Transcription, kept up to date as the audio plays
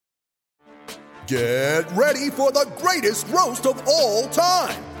Get ready for the greatest roast of all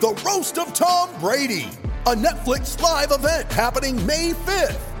time, the Roast of Tom Brady, a Netflix live event happening May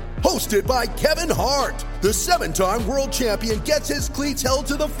 5th. Hosted by Kevin Hart, the 7-time world champion gets his cleats held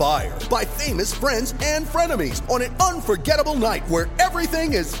to the fire by famous friends and frenemies on an unforgettable night where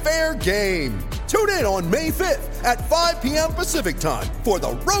everything is fair game. Tune in on May 5th at 5 p.m. Pacific time for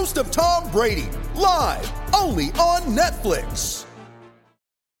the Roast of Tom Brady, live only on Netflix.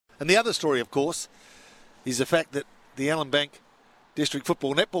 And the other story, of course, is the fact that the Allan Bank District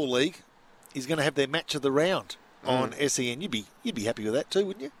Football Netball League is going to have their match of the round on SEN. You'd be happy with that too,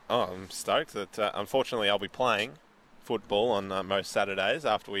 wouldn't you? Oh, I'm stoked that unfortunately I'll be playing football on most Saturdays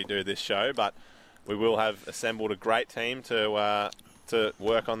after we do this show, but we will have assembled a great team to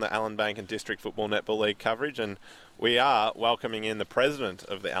work on the Allan Bank and District Football Netball League coverage, and we are welcoming in the president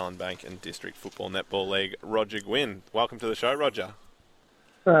of the Allan Bank and District Football Netball League, Roger Gwynne. Welcome to the show, Roger.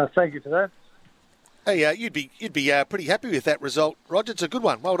 Thank you for that. Hey, you'd be pretty happy with that result, Roger. It's a good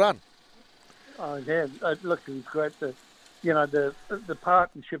one. Well done. Oh yeah, look, it was great. The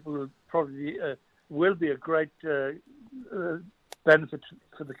partnership will probably be a great benefit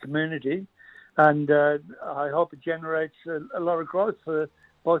for the community, and I hope it generates a lot of growth for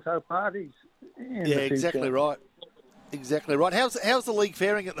both our parties. Exactly right. Exactly right. How's the league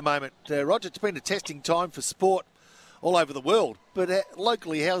faring at the moment, Roger? It's been a testing time for sport all over the world, but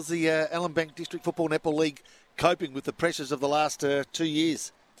locally, how's the Allan Bank District Football Netball League coping with the pressures of the last 2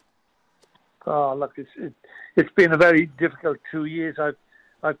 years? Oh, look, it's been a very difficult 2 years.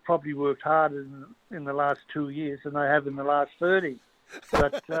 I've probably worked harder in the last 2 years than I have in the last 30.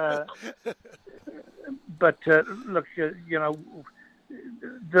 But look,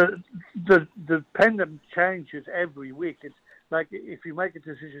 the pendulum changes every week. It's like if you make a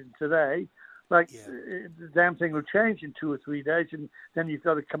decision today, the damn thing will change in 2 or 3 days, and then you've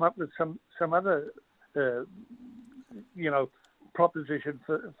got to come up with some other proposition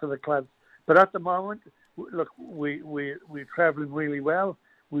for the club. But at the moment, look, we're travelling really well.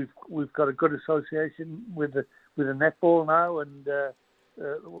 We've got a good association with the netball now, and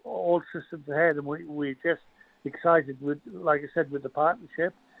all systems ahead. And we're just excited with, like I said, with the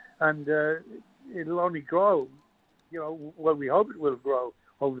partnership, and it'll only grow. Well, we hope it will grow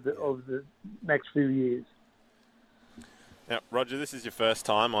over the next few years. Now, Roger, this is your first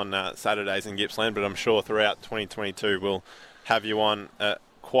time on Saturdays in Gippsland, but I'm sure throughout 2022 we'll have you on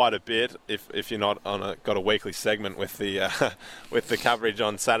quite a bit if you're not got a weekly segment with the with the coverage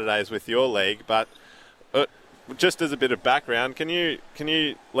on Saturdays with your league. But just as a bit of background, can you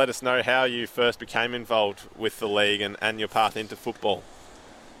let us know how you first became involved with the league and your path into football?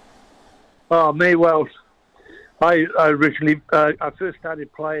 Oh, me, well, I originally I first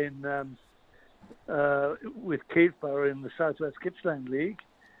started playing with Keithborough in the Southwest Gippsland League,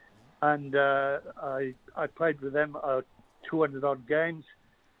 and I played with them 200 odd games.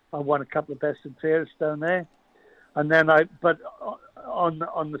 I won a couple of best and fairest down there, and then but on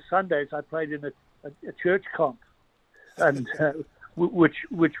the Sundays I played in a church comp, and which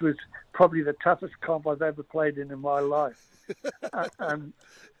was probably the toughest comp I've ever played in my life, and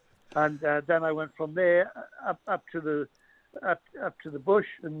then I went from there up to the bush,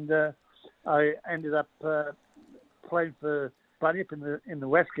 and I ended up playing for Bunyip in the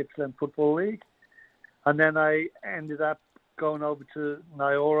West Gippsland Football League, and then I ended up going over to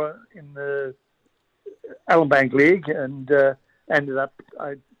Nyora in the Allan Bank League, and ended up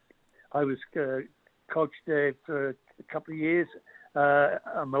I was coached there for a couple of years.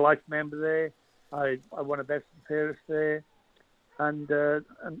 I'm a life member there. I won a best and fairest there, and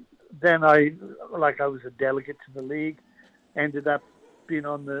then I was a delegate to the league. Ended up being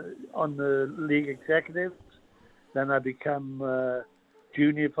on the league executive. Then I become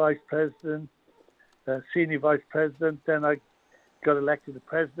junior vice president, senior vice president. Then I got elected the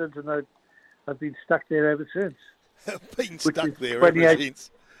president, and I've been stuck there ever since. Been stuck there ever since.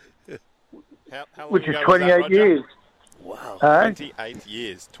 How long which is ago 28 was that, years. Wow. 28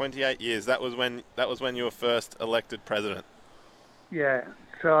 years. 28 years. That was when you were first elected president. Yeah.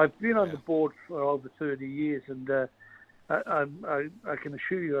 So I've been on the board for over 30 years, and I can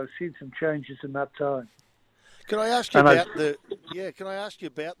assure you I've seen some changes in that time. Can I ask you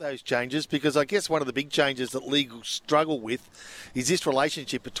about those changes? Because I guess one of the big changes that league will struggle with is this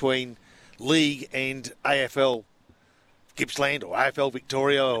relationship between league and AFL Gippsland or AFL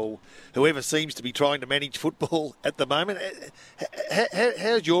Victoria or whoever seems to be trying to manage football at the moment.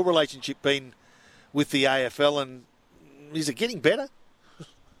 How's your relationship been with the AFL, and is it getting better?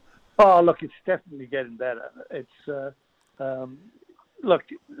 Oh, look, it's definitely getting better. It's look,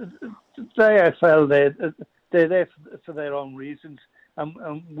 the AFL, they're there for their own reasons.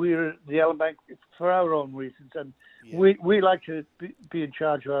 and we're the Allen Bank for our own reasons, and we like to be in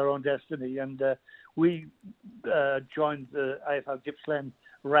charge of our own destiny, and we joined the AFL Gippsland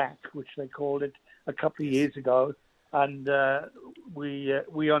RAC, which they called it, a couple of years ago, and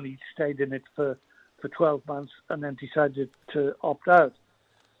we only stayed in it for 12 months and then decided to opt out,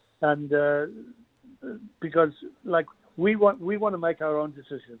 and because we want to make our own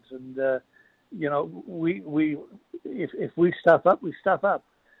decisions, and if we stuff up, we stuff up.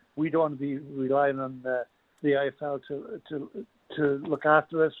 We don't want to be relying on the AFL to look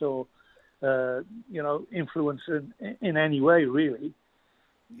after us or influence in any way, really.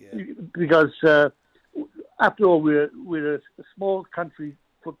 Yeah. Because after all, we're a small country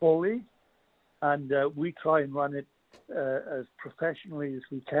football league, and we try and run it as professionally as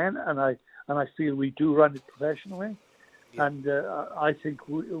we can, and I feel we do run it professionally, and I think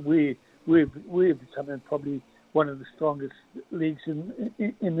we're becoming probably one of the strongest leagues in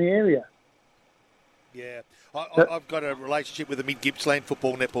the area. Yeah, I've got a relationship with the Mid Gippsland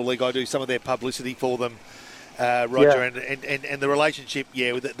Football Netball League. I do some of their publicity for them, Roger, and the relationship,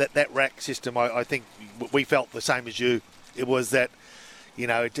 with that rack system. I think we felt the same as you. It was that,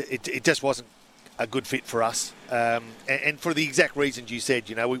 it just wasn't a good fit for us, and for the exact reasons you said.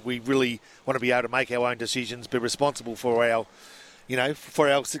 We really want to be able to make our own decisions, be responsible for our, for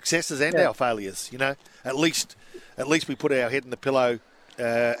our successes and our failures. At least we put our head in the pillow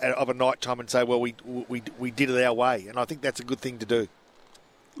of a night time and say, well, we did it our way, and I think that's a good thing to do.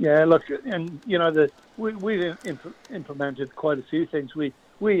 Yeah, look, and we implemented quite a few things. We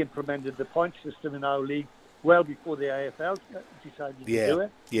implemented the point system in our league well before the AFL decided to do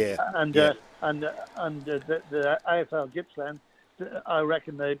it. Yeah, and the AFL Gippsland, I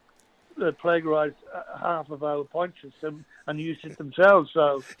reckon they plagiarised half of our point system and used it themselves.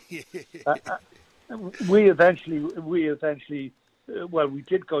 So we eventually, we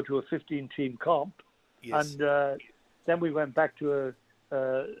did go to a 15-team comp, and then we went back to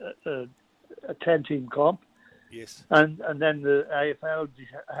a 10-team comp. Yes, and then the AFL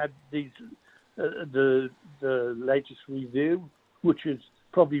had these the latest review, which is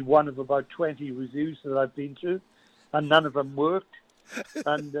probably one of about 20 reviews that I've been to, and none of them worked.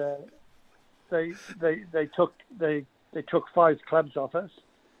 And they took 5 clubs off us,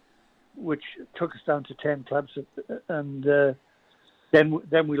 which took us down to 10 clubs, and then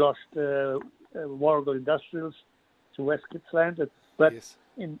we lost Warragul Industrials to West Gippsland, but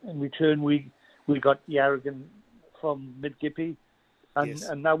in return we got Yarragon from Mid Gippy,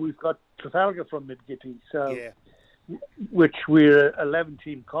 and now we've got Trafalgar from Mid Gippy, so which we're an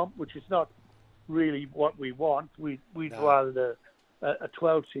 11-team comp, which is not really what we want. We'd rather a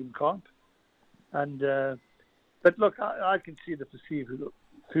 12-team comp, and but look, I can see the foreseeable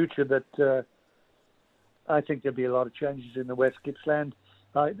future that I think there'll be a lot of changes in the West Gippsland.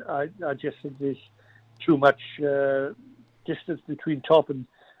 I just think there's too much distance between top and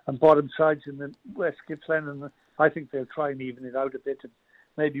bottom sides in the West Gippsland, and I think they'll try and even it out a bit, and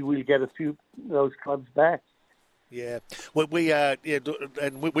maybe we'll get a few of those clubs back. Yeah, well, we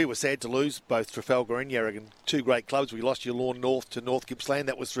were sad to lose both Trafalgar and Yarragon, 2 great clubs. We lost your Lawn North to North Gippsland.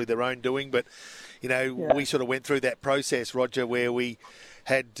 That was through their own doing, but we sort of went through that process, Roger, where we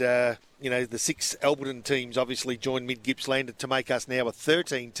had the 6 Alberton teams obviously joined Mid Gippsland to make us now a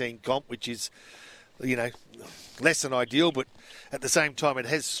 13-team comp, which is less than ideal, but at the same time it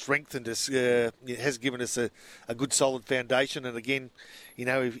has strengthened us. It has given us a good solid foundation, and again,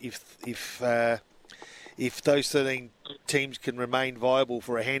 if those 13 teams can remain viable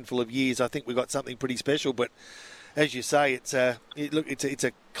for a handful of years, I think we've got something pretty special. But as you say, it's a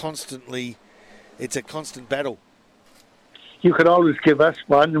constant battle. You could always give us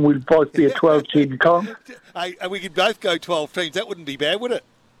one, and we'd both be a 12-team comp. We could both go 12 teams. That wouldn't be bad, would it?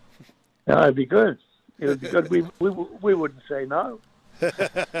 No, it'd be good. It would be good. We wouldn't say no.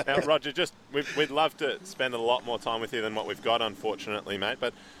 Now, Roger, we'd love to spend a lot more time with you than what we've got, unfortunately, mate.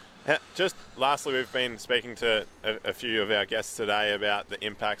 But just lastly, we've been speaking to a few of our guests today about the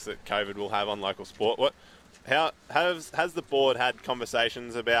impacts that COVID will have on local sport. Has the board had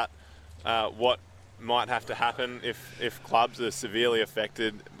conversations about what might have to happen if clubs are severely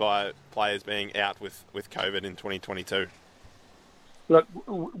affected by players being out with COVID in 2022? Look,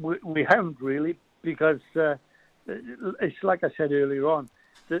 we haven't really, because it's like I said earlier on,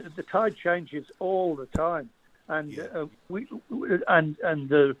 the tide changes all the time, and the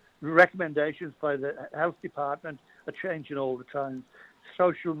recommendations by the health department are changing all the time.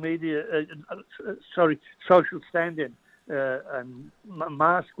 Social standing and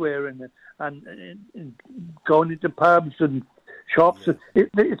mask wearing and going into pubs and shops,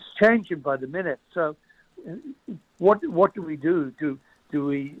 it's changing by the minute. So what do we do? do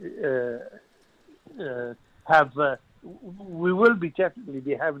we have? We will definitely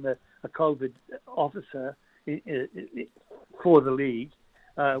be having a COVID officer for the league,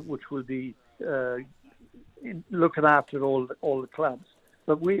 which will be looking after all the clubs.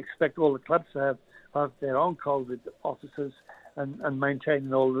 But we expect all the clubs to have their own COVID officers and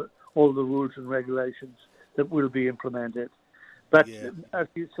maintaining all the rules and regulations that will be implemented. But as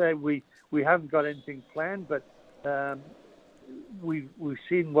you say, we haven't got anything planned. But we've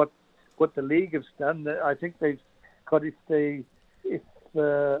seen what the league has done. I think they've got if an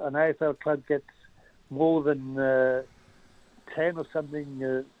AFL club gets more than 10 or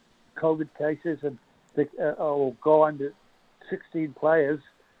something COVID cases and or go under 16 players,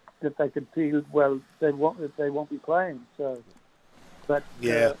 that they can feel they won't be playing. So, but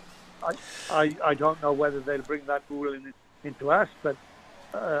I don't know whether they'll bring that rule into us, but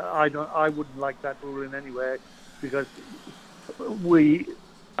I wouldn't like that rule in any way, because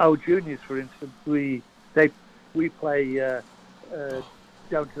our juniors, for instance, we play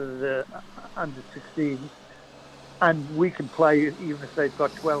down to the under 16s, and we can play even if they've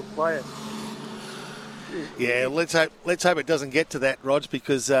got 12 players. Yeah, let's hope it doesn't get to that, Rog,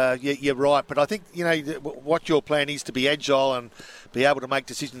 because you're right. But I think what your plan is to be agile and be able to make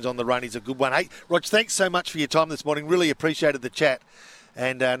decisions on the run is a good one. Hey, Rog, thanks so much for your time this morning. Really appreciated the chat,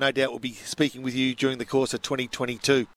 and no doubt we'll be speaking with you during the course of 2022.